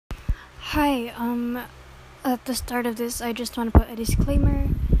Hi, at the start of this, I just want to put a disclaimer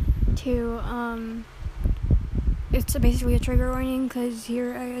to, it's basically a trigger warning because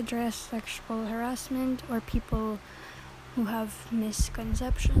here I address sexual harassment or people who have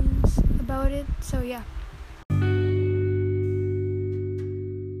misconceptions about it, so yeah.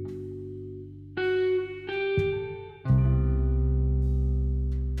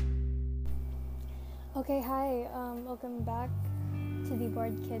 Okay, hi, welcome back to the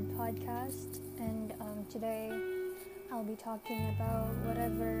Bored Kid podcast, and today I'll be talking about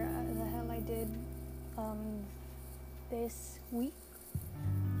whatever the hell I did this week.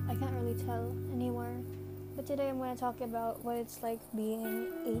 I can't really tell anymore, but today I'm going to talk about what it's like being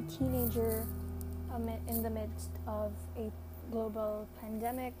a teenager in the midst of a global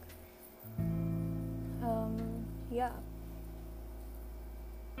pandemic. Yeah.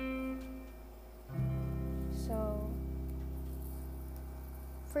 So,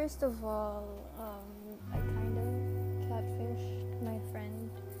 first of all, I kind of catfished my friend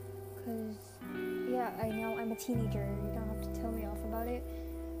because, yeah, I know I'm a teenager. You don't have to tell me off about it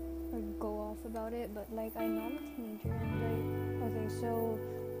or go off about it, but like, I know I'm a teenager and like, okay, so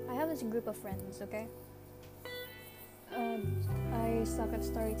I have this group of friends, okay? I suck at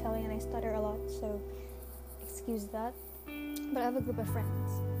storytelling and I stutter a lot, so excuse that. But I have a group of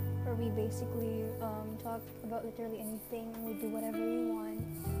friends where we basically talk about literally anything. We do whatever we want.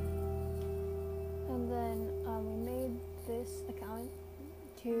 And then we made this account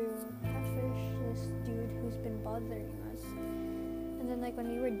to catfish this dude who's been bothering us. And then like when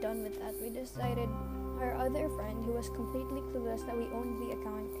we were done with that, we decided our other friend who was completely clueless that we owned the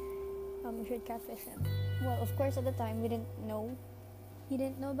account, we should catfish him. Well, of course at the time we didn't know. He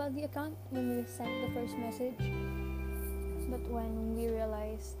didn't know about the account when we sent the first message. But when we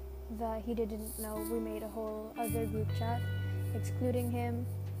realized that he didn't know, we made a whole other group chat excluding him,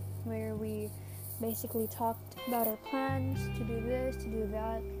 where we basically talked about our plans to do this, to do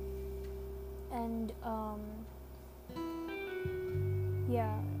that, and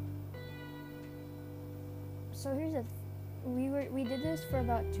yeah. So here's the we did this for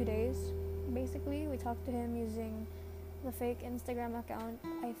about 2 days. Basically, we talked to him using the fake Instagram account.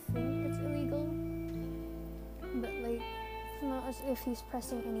 I think it's illegal, but like, it's not as if he's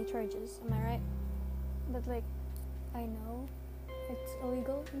pressing any charges. Am I right? But like, I know it's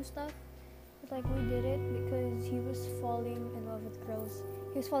illegal and stuff. But like, we did it because he was falling in love with girls.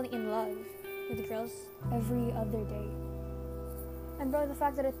 He was falling in love with girls every other day. And bro, the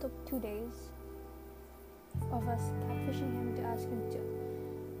fact that it took 2 days of us catfishing him to ask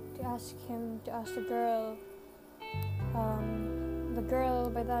the girl. The girl,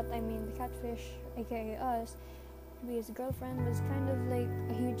 by that I mean the catfish, aka us, to be his girlfriend, was kind of like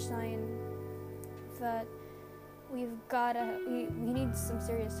a huge sign that we need some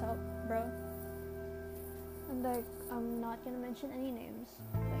serious help, bro. And like, I'm not gonna mention any names,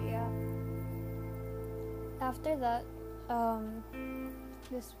 but yeah. After that,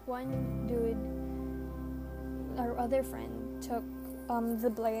 this one dude, our other friend, took the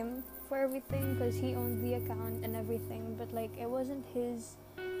blame for everything because he owned the account and everything, but like, it wasn't his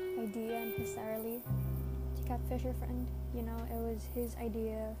idea necessarily to catfish your friend, you know. It was his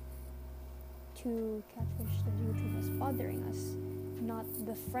idea to catfish the dude who was bothering us, not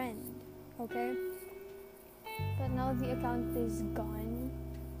the friend, okay? But now the account is gone,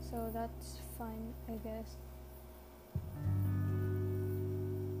 so that's fun, I guess.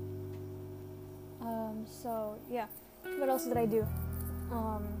 So yeah, what else did I do?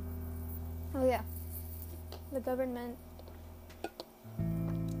 Oh yeah, the government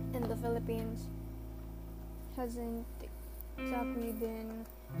in the Philippines hasn't exactly been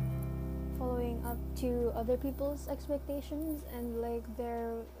following up to other people's expectations, and like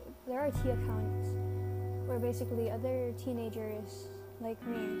there are T accounts where basically other teenagers like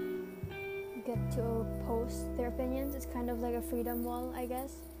me get to post their opinions. It's kind of like a freedom wall, I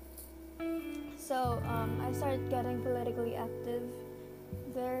guess. So I started getting politically active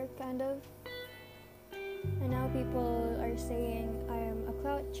there, kind of. And now people are saying I am a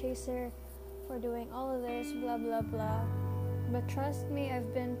clout chaser for doing all of this, blah blah blah. But trust me,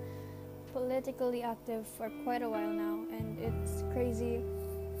 I've been politically active for quite a while now, and it's crazy.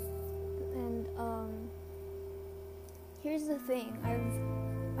 And here's the thing,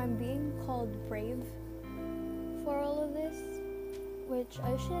 I'm being called brave for all of this, which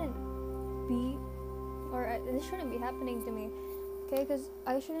I shouldn't be, or this shouldn't be happening to me, okay? Because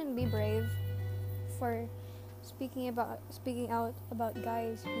I shouldn't be brave for speaking out about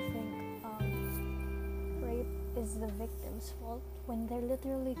guys who think rape is the victim's fault when they're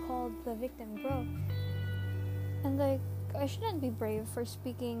literally called the victim, bro. And like, I shouldn't be brave for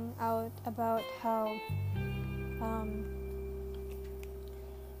speaking out about how um,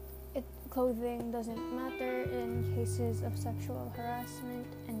 clothing doesn't matter in cases of sexual harassment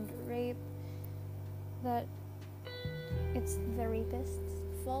and rape, that it's the rapist's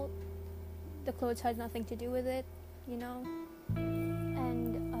fault. The clothes had nothing to do with it, you know?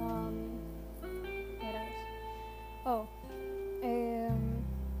 And, what else? Oh,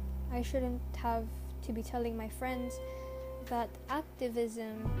 I shouldn't have to be telling my friends that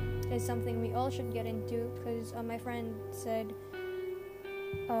activism is something we all should get into, because my friend said,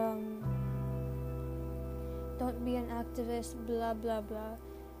 don't be an activist, blah blah blah.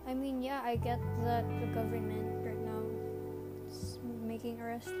 I mean, yeah, I get that the government right now is making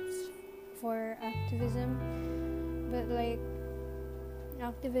arrests for activism, but like,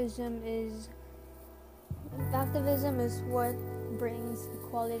 activism is what brings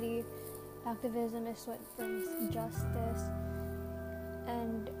equality. Activism is what brings justice.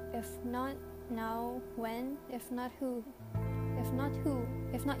 And if not now, when? If not who?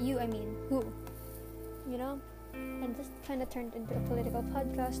 If not you, I mean who? You know? And this kind of turned into a political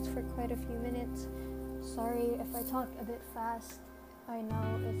podcast for quite a few minutes. Sorry if I talk a bit fast. I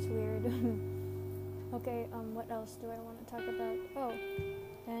know, it's weird. Okay, what else do I want to talk about? Oh,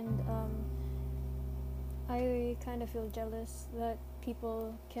 and I kind of feel jealous that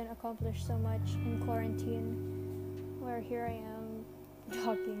people can accomplish so much in quarantine, where here I am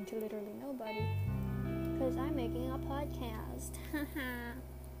talking to literally nobody, because I'm making a podcast.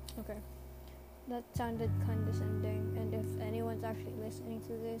 Okay, that sounded condescending, and if anyone's actually listening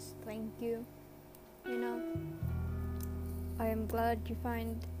to this, thank you. You know, I am glad you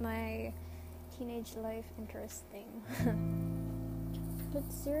find my teenage life interesting.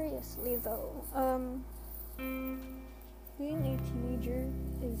 But seriously though, being a teenager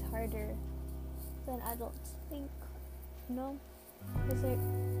is harder than adults think, you know? Because like,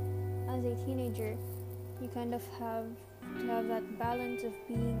 as a teenager, you kind of have to have that balance of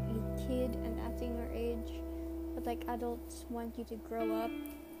being a kid and acting your age, but like adults want you to grow up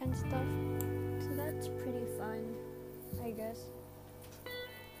and stuff, so that's pretty fun, I guess.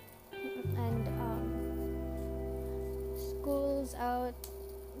 And school's out,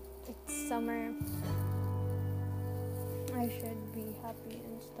 it's summer, I should be happy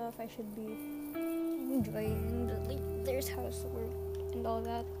and stuff, I should be enjoying there's housework and all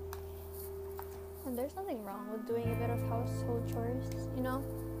that. And there's nothing wrong with doing a bit of household chores, you know?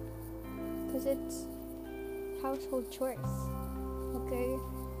 Because it's household chores, okay?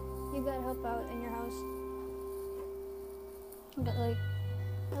 You gotta help out in your house. But like,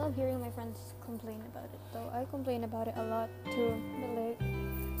 I love hearing my friends complain about it, though. I complain about it a lot too, but like,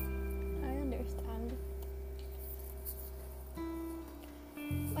 I understand.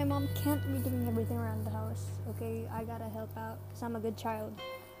 My mom can't be doing everything around the house, okay? I gotta help out, because I'm a good child.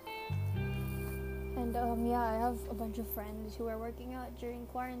 And yeah, I have a bunch of friends who are working out during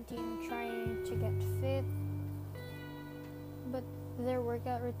quarantine, trying to get fit, but their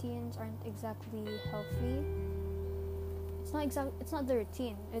workout routines aren't exactly healthy. It's not the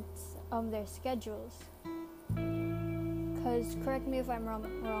routine, it's their schedules. Because, correct me if I'm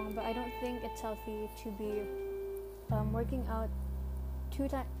wrong, but I don't think it's healthy to be working out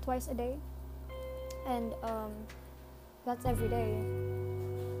twice a day, and that's every day.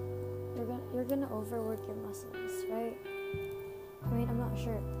 You're gonna overwork your muscles, right? I mean, I'm not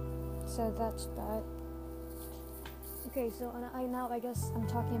sure, so that's that. Okay, so I guess I'm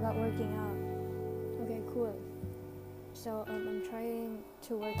talking about working out. Okay, cool. So I'm trying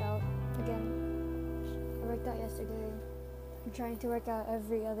to work out again. I worked out yesterday. I'm trying to work out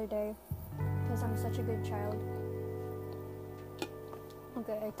every other day, because I'm such a good child.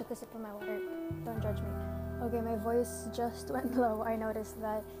 Okay, I took a sip of my water. Don't judge me. Okay, my voice just went low. I noticed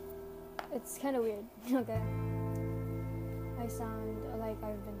that. It's kind of weird. Okay. I sound like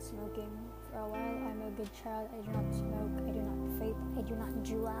I've been smoking for a while. I'm a good child. I do not smoke. I do not vape. I do not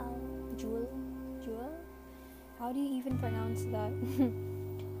jewel? How do you even pronounce that?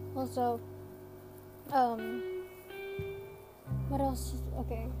 Also, what else?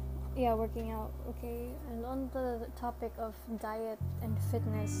 Okay. Yeah, working out. Okay. And on the topic of diet and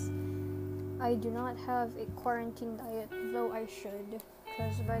fitness, I do not have a quarantine diet, though I should.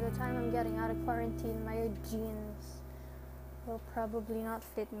 Because by the time I'm getting out of quarantine, my jeans will probably not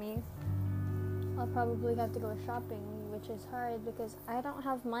fit me. I'll probably have to go shopping, which is hard because I don't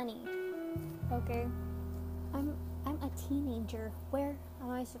have money. Okay? I'm a teenager. Where am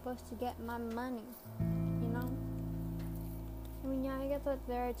I supposed to get my money? You know? I mean, yeah, I get that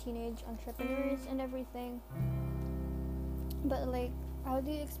there are teenage entrepreneurs and everything. But like, how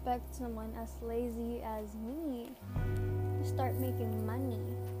do you expect someone as lazy as me you start making money,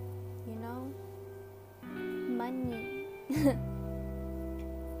 you know? Money.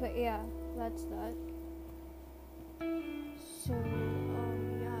 But yeah, that's that. So,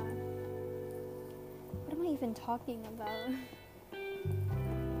 yeah. What am I even talking about?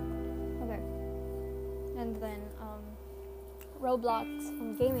 Okay. And then, Roblox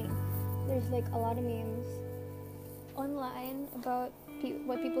and gaming. There's like a lot of memes online about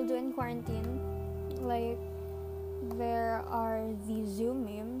what people do in quarantine. Like, there are the Zoom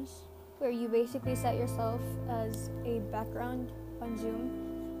memes where you basically set yourself as a background on Zoom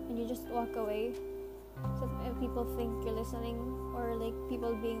and you just walk away. So if people think you're listening, or like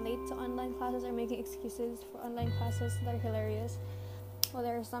people being late to online classes or making excuses for online classes that are hilarious. Well,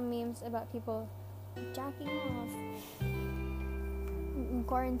 there are some memes about people jacking off in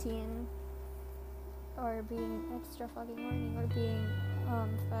quarantine, or being extra fucking horny, or being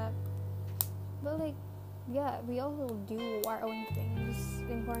fat. But like, yeah, we all do our own things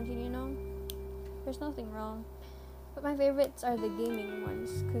in quarantine, you know? There's nothing wrong. But my favorites are the gaming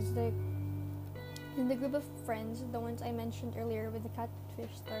ones, because like, in the group of friends, the ones I mentioned earlier with the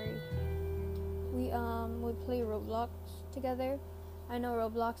catfish story, we would play Roblox together. I know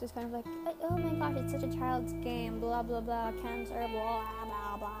Roblox is kind of like, oh my gosh, it's such a child's game, blah blah blah, cancer, blah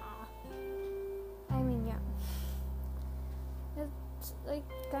blah blah. I mean, yeah, it's like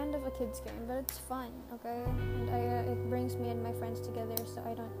kind of a kid's game, but it's fun, okay? And it brings me and my friends together, so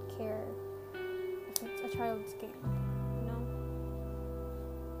I don't care if it's a child's game, you know?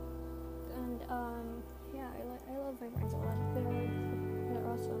 And yeah, I love my friends a lot. They're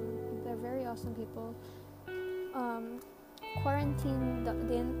awesome. They're very awesome people. Quarantine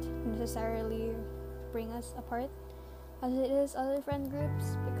didn't necessarily bring us apart as it is other friend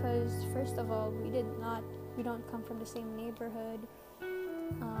groups, because first of all, we don't come from the same neighborhood.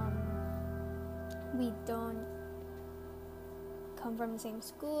 We don't come from the same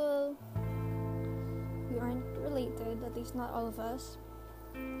school. We aren't related, at least not all of us.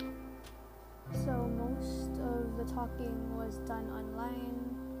 So most of the talking was done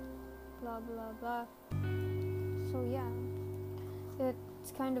online, blah blah blah. So yeah,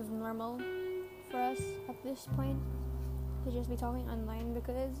 it's kind of normal for us at this point to just be talking online,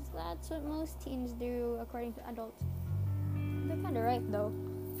 because that's what most teens do according to adults. They're kind of right though,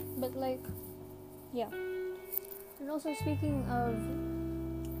 but like, yeah. And also, speaking of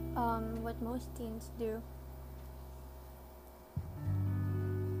what most teens do,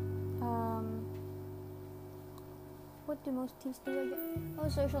 what do most teens do again? Oh,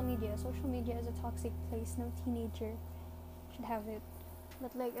 social media. Social media is a toxic place. No teenager should have it.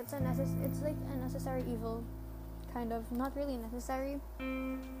 But like, it's like a necessary evil, kind of. Not really necessary,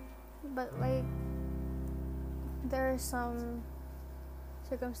 but like, there are some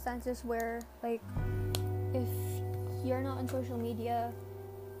circumstances where, like, if you're not on social media,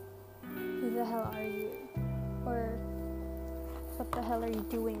 who the hell are you? Or what the hell are you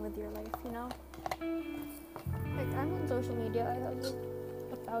doing with your life, you know? Like, I'm on social media. I have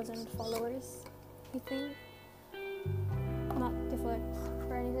like 1,000 followers, I think. Not to flex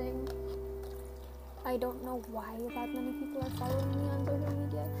or anything. I don't know why that many people are following me on social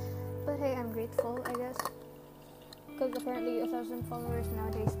media, but hey, I'm grateful, I guess. Because apparently 1,000 followers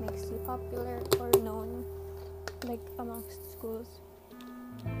nowadays makes you popular or known, like, amongst schools.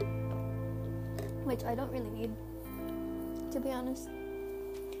 Which I don't really need, to be honest.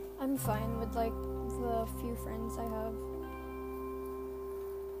 I'm fine with like the few friends I have,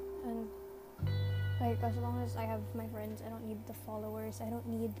 and like, as long as I have my friends, I don't need the followers. I don't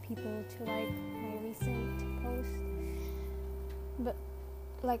need people to like my recent post, but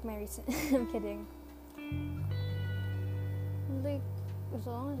like my recent I'm kidding. Like, as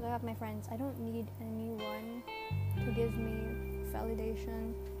long as I have my friends, I don't need anyone to give me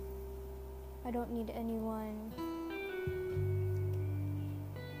validation. I don't need anyone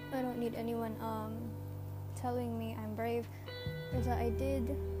telling me I'm brave, or that I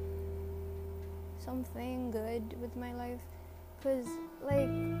did something good with my life. Because, like,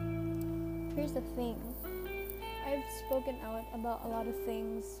 here's the thing. I've spoken out about a lot of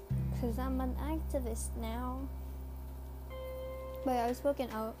things because I'm an activist now. But I've spoken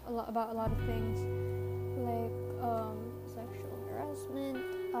out about a lot of things, like sexual harassment,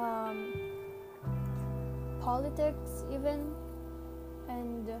 politics even,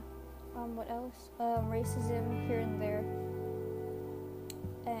 and what else? Racism here and there,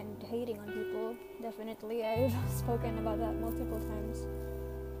 and hating on people. Definitely, I've spoken about that multiple times.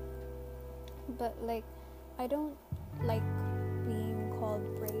 But like, I don't like being called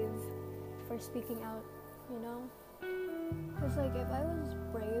brave for speaking out, you know? Because like, if I was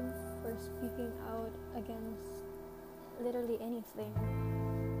brave for speaking out against literally anything.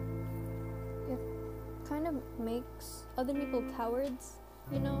 It kind of makes other people cowards,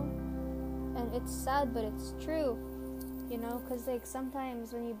 you know? And it's sad, but it's true, you know? Because, like,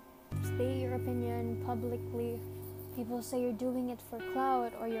 sometimes when you state your opinion publicly, people say you're doing it for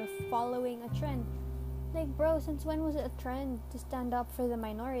clout or you're following a trend. Like, bro, since when was it a trend to stand up for the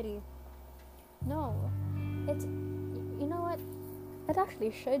minority? No. It's, you know what? It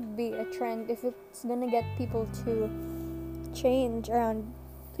actually should be a trend if it's gonna get people to change around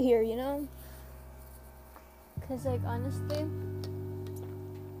here, you know? Because, like, honestly,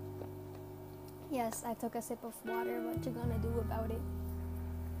 yes, I took a sip of water. What you gonna do about it?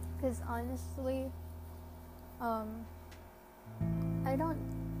 Because honestly, I don't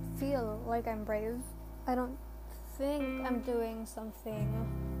feel like I'm brave. I don't think I'm doing something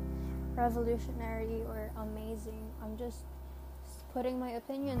revolutionary or amazing. I'm just putting my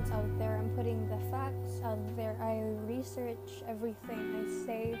opinions out there. I'm putting the facts out there. I research everything I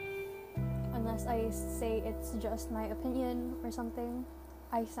say, unless I say it's just my opinion or something.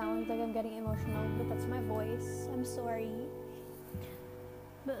 I sound like I'm getting emotional, but that's my voice. I'm sorry.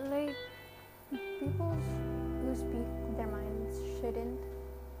 But, like, people who speak their minds shouldn't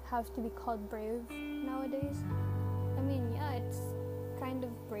have to be called brave nowadays. I mean, yeah, it's kind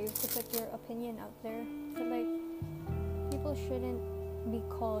of brave to put your opinion out there, but, like, people shouldn't be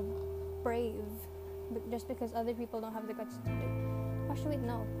called brave just because other people don't have the guts to do it. Actually,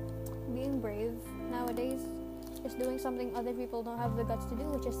 no. Being brave nowadays is doing something other people don't have the guts to do,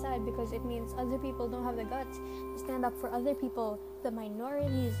 which is sad because it means other people don't have the guts to stand up for other people, the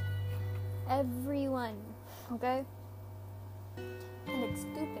minorities, everyone, okay? And it's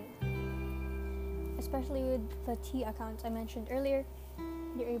stupid. Especially with the T accounts I mentioned earlier.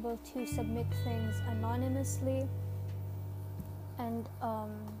 You're able to submit things anonymously. And,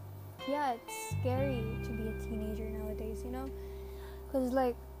 yeah, it's scary to be a teenager nowadays, you know? Because,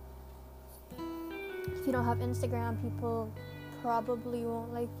 like, if you don't have Instagram, people probably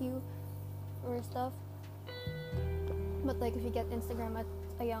won't like you or stuff. But, like, if you get Instagram at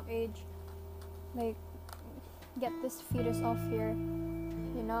a young age, like, get this fetus off here,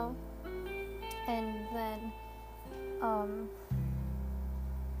 you know? And then,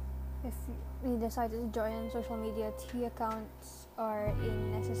 if you decide to join social media, T accounts are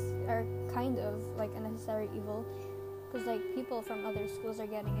kind of like a necessary evil, because, like, people from other schools are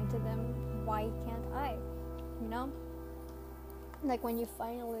getting into them. Why can't I? You know? Like, when you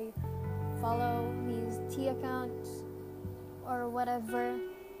finally follow these T accounts or whatever,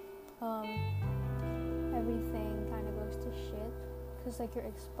 everything kind of goes to shit, because, like, you're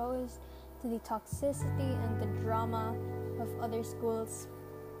exposed to the toxicity and the drama of other schools,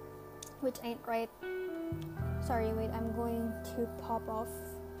 which ain't right. Sorry, wait, I'm going to pop off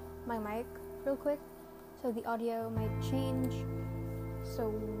my mic real quick, so the audio might change.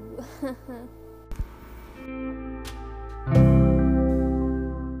 So,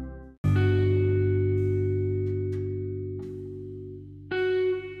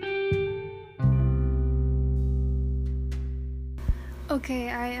 okay,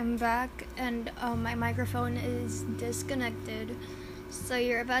 I am back, and my microphone is disconnected. So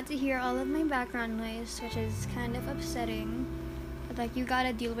you're about to hear all of my background noise, which is kind of upsetting. But, like, you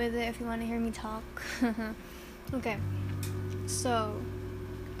gotta deal with it if you want to hear me talk. Okay. So,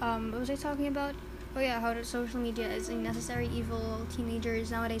 what was I talking about? Oh yeah, how social media is a necessary evil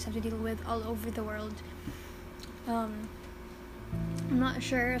teenagers nowadays have to deal with all over the world. I'm not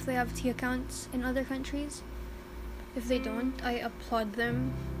sure if they have T accounts in other countries. If they don't, I applaud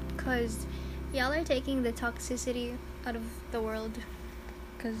them, because y'all are taking the toxicity out of the world.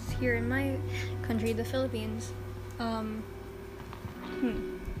 Because here in my country, the Philippines, in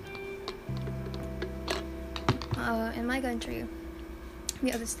my country, we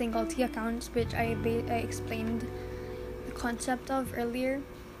have this thing called T accounts, which I explained the concept of earlier.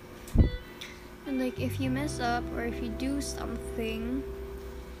 And, like, if you mess up or if you do something,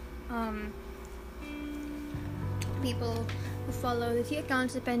 people who follow the T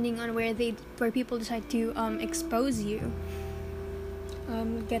accounts, depending on where people decide to expose you,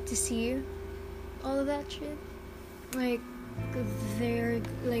 get to see all of that shit. Like,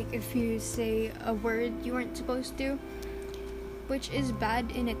 if you say a word you weren't supposed to, which is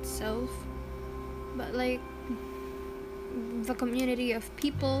bad in itself, but, like, the community of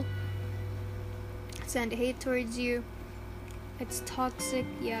people send hate towards you. It's toxic,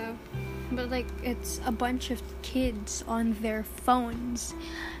 yeah, but, like, it's a bunch of kids on their phones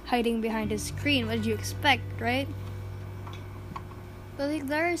hiding behind a screen. What did you expect, right? But, like,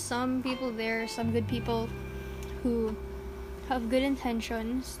 there are some people there, some good people who have good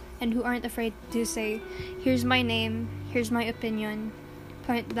intentions and who aren't afraid to say, here's my name, here's my opinion,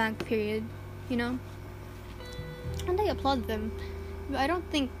 point blank period, you know? And I applaud them. But I don't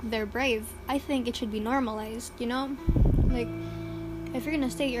think they're brave. I think it should be normalized, you know? Like, if you're gonna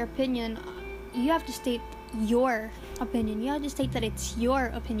state your opinion, you have to state your opinion. You have to state that it's your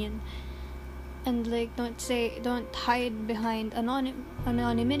opinion. And like, don't hide behind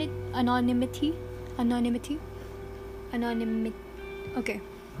anonymity. Okay,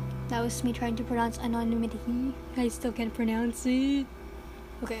 that was me trying to pronounce anonymity. I still can't pronounce it.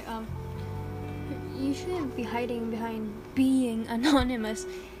 Okay, you shouldn't be hiding behind being anonymous.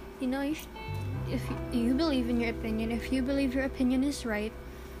 You know, if you believe in your opinion, if you believe your opinion is right,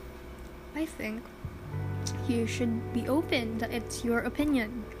 I think you should be open that it's your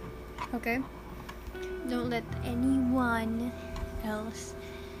opinion. Okay? Don't let anyone else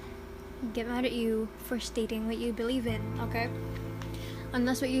get mad at you for stating what you believe in, okay?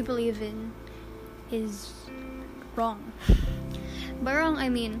 Unless what you believe in is wrong. By wrong, I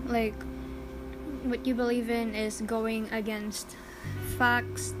mean, like, what you believe in is going against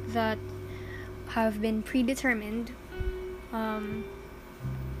facts that have been predetermined.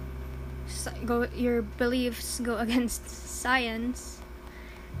 Your beliefs go against science,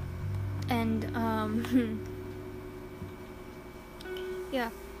 and yeah,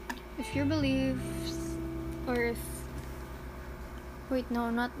 if your beliefs, or if no,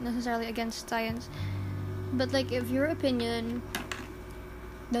 not necessarily against science, but like if your opinion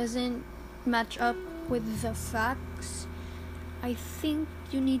doesn't match up with the facts, I think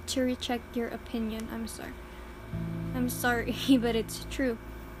you need to recheck your opinion. I'm sorry, but it's true.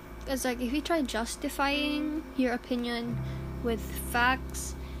 Because like, if you try justifying your opinion with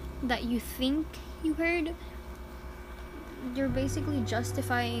facts that you think you heard, you're basically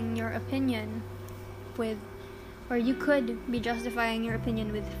justifying your opinion with, or you could be justifying your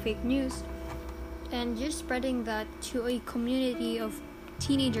opinion with fake news, and you're spreading that to a community of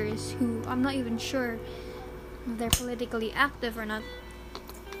teenagers who I'm not even sure if they're politically active or not,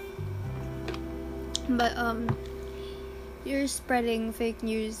 but you're spreading fake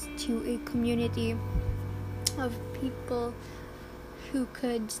news to a community of people who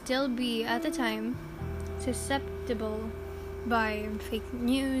could still be, at the time, susceptible by fake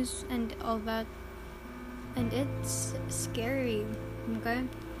news and all that, and it's scary, okay?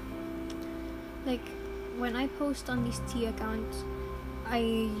 Like, when I post on these tea accounts, I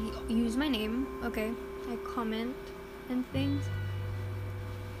use my name, okay? I comment and things,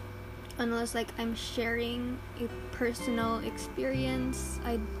 unless like I'm sharing a personal experience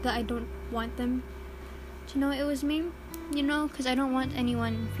that I don't want them to know it was me, you know, because I don't want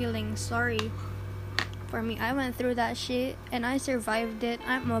anyone feeling sorry for me. I went through that shit and I survived it.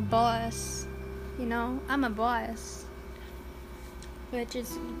 I'm a boss, you know, I'm a boss, which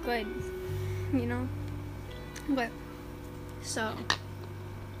is good, you know. But so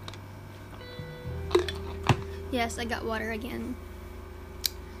yes, I got water again.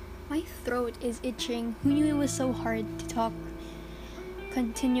 My throat is itching. Who knew it was so hard to talk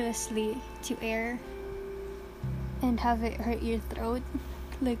continuously to air and have it hurt your throat?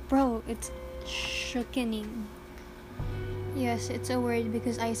 Like, bro, it's shookening. Yes, it's a word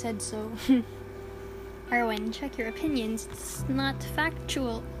because I said so. Arwen, check your opinions. It's not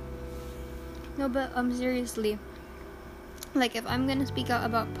factual. No, but seriously. Like, if I'm gonna speak out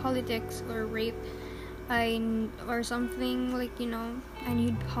about politics or rape, or something, like, you know, I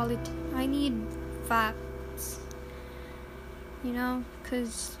need facts, you know,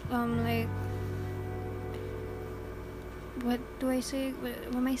 cause like, what do I say? What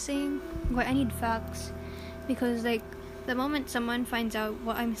am I saying? Well, I need facts, because like, the moment someone finds out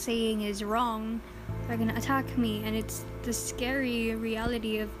what I'm saying is wrong, they're gonna attack me, and it's the scary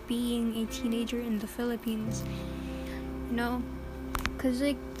reality of being a teenager in the Philippines, you know, cause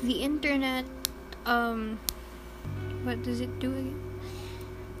like the internet, what does it do again?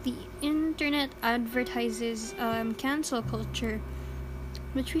 The internet advertises cancel culture,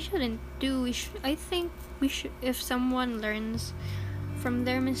 which we shouldn't do. I think we should, if someone learns from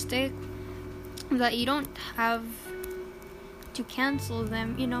their mistake, that you don't have to cancel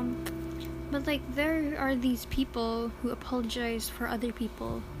them, you know. But like, there are these people who apologize for other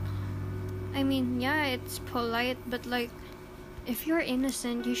people. I mean, yeah, it's polite, but like, if you're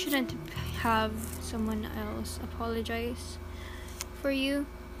innocent, you shouldn't have someone else apologize for you.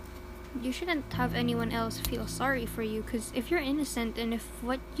 You shouldn't have anyone else feel sorry for you, because if you're innocent and if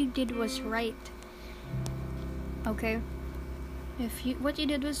what you did was right, okay, if what you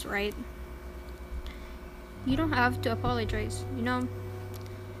did was right, you don't have to apologize, you know.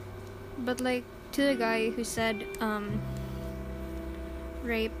 But like, to the guy who said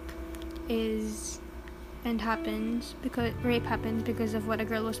rape happens because of what a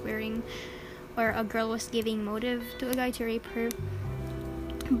girl was wearing, or a girl was giving motive to a guy to rape her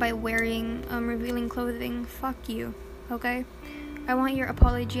by wearing revealing clothing, fuck you, okay? I want your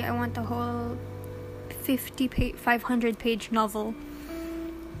apology. I want the whole 500 page novel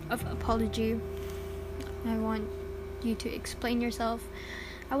of apology. I want you to explain yourself.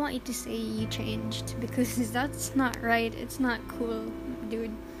 I want you to say you changed, because that's not right. It's not cool,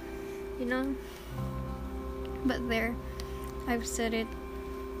 dude, you know? But there, I've said it.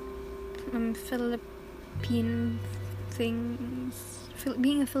 Philippine things,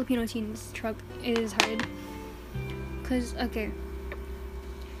 being a Filipino teen is hard, because okay,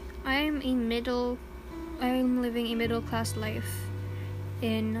 I'm living a middle class life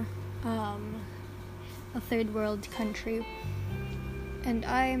in a third world country, and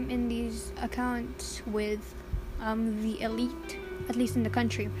I'm in these accounts with the elite, at least in the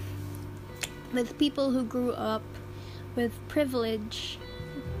country, with people who grew up with privilege,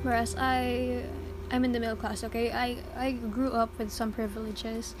 whereas I'm in the middle class, okay? I grew up with some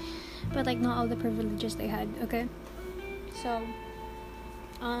privileges, but like not all the privileges they had, okay? So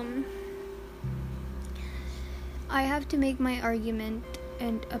I have to make my argument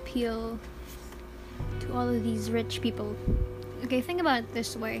and appeal to all of these rich people. Okay, think about it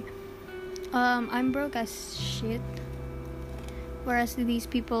this way. I'm broke as shit, whereas these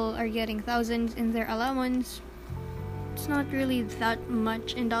people are getting thousands in their allowance. It's not really that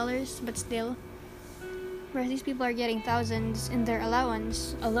much in dollars, but still. Whereas these people are getting thousands in their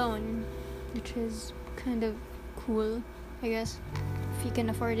allowance alone, which is kind of cool, I guess. If you can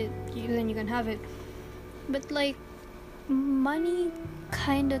afford it, then you can have it. But like, money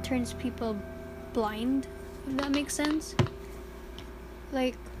kind of turns people blind, if that makes sense.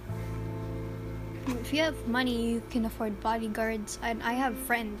 Like, if you have money, you can afford bodyguards. And I have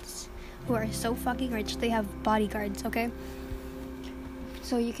friends who are so fucking rich, they have bodyguards, okay?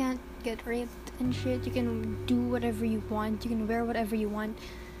 So you can't get raped and shit. You can do whatever you want. You can wear whatever you want.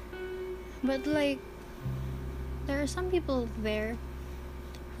 But like, there are some people there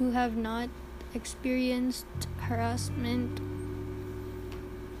who have not experienced harassment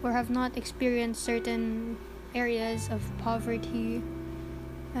or have not experienced certain areas of poverty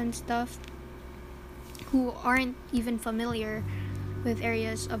and stuff, who aren't even familiar with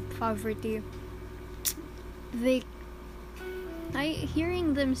areas of poverty.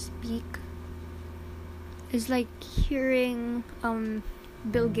 Hearing them speak is like hearing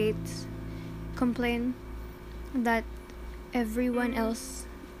Bill Gates complain that everyone else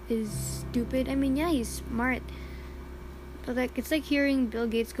is stupid. I mean, yeah, he's smart, but like, it's like hearing Bill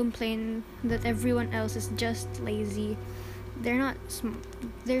Gates complain that everyone else is just lazy. They're not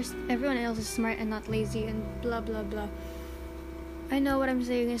everyone else is smart and not lazy, and blah blah blah. I know what I'm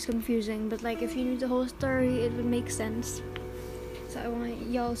saying is confusing, but like, if you knew the whole story, it would make sense. So I want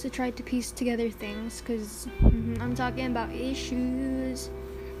y'all to try to piece together things, because I'm talking about issues.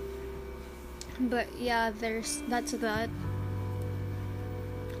 But yeah, that's that.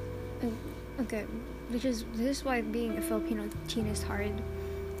 Okay, this is why being a Filipino teen is hard.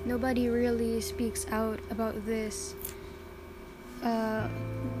 Nobody really speaks out about this.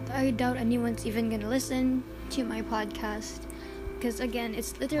 I doubt anyone's even gonna listen to my podcast, because again,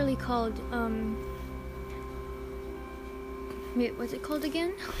 it's literally called wait, what's it called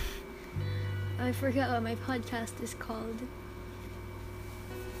again? I forgot what my podcast is called.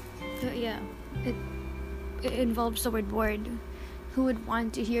 But yeah, it involves the word bored. Who would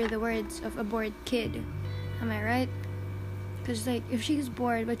want to hear the words of a bored kid? Am I right? Because like, if she's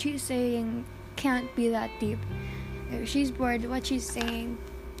bored, what she's saying can't be that deep. If she's bored, what she's saying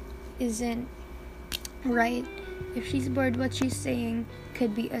isn't right. If she's bored, what she's saying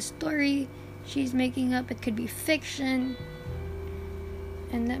could be a story she's making up. It could be fiction.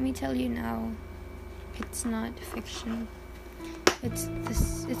 And let me tell you now, it's not fiction. It's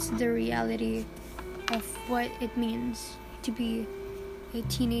the reality of what it means to be a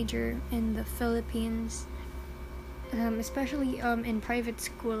teenager in the Philippines, especially in private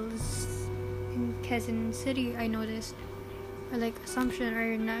schools in Quezon City. I noticed, or like Assumption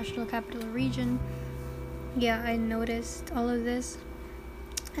or National Capital Region. Yeah, I noticed all of this,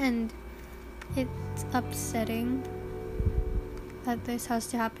 and it's upsetting that this has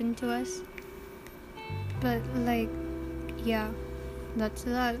to happen to us. But like, yeah, that's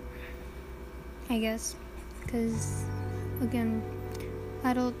that, I guess. Because again,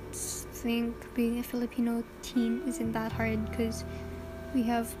 adults think being a Filipino teen isn't that hard, because we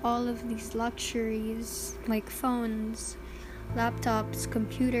have all of these luxuries like phones, laptops,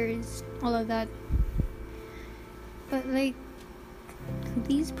 computers, all of that. But like,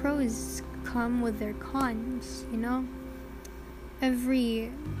 these pros come with their cons, you know? Every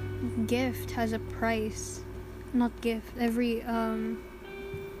gift has a price. Not gift, everything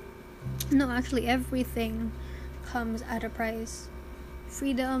comes at a price.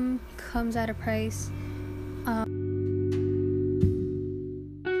 Freedom comes at a price.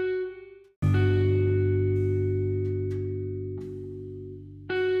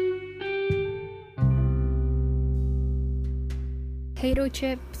 Potato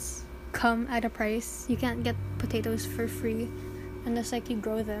chips come at a price. You can't get potatoes for free unless like you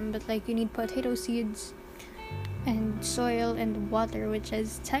grow them, but like you need potato seeds and soil and water, which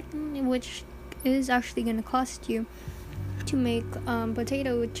is actually gonna cost you to make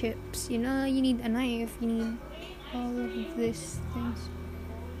potato chips. You know, you need a knife, you need all of these things.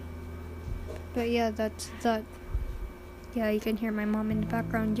 But yeah, that's that. Yeah, you can hear my mom in the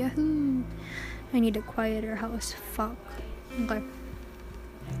background. Yahoo! I need a quieter house. Fuck. Okay.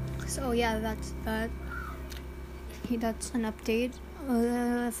 So yeah, that's that. That's an update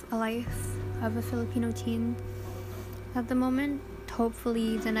of a life of a Filipino teen at the moment.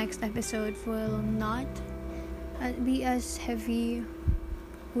 Hopefully the next episode will not be as heavy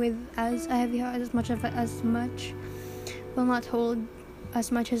will not hold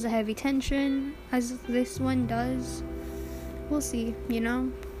as much as a heavy tension as this one does. We'll see, you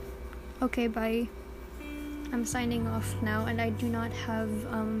know. Okay, bye. I'm signing off now, and I do not have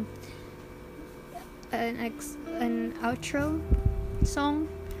an outro song,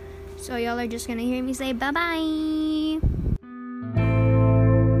 so y'all are just gonna hear me say bye bye.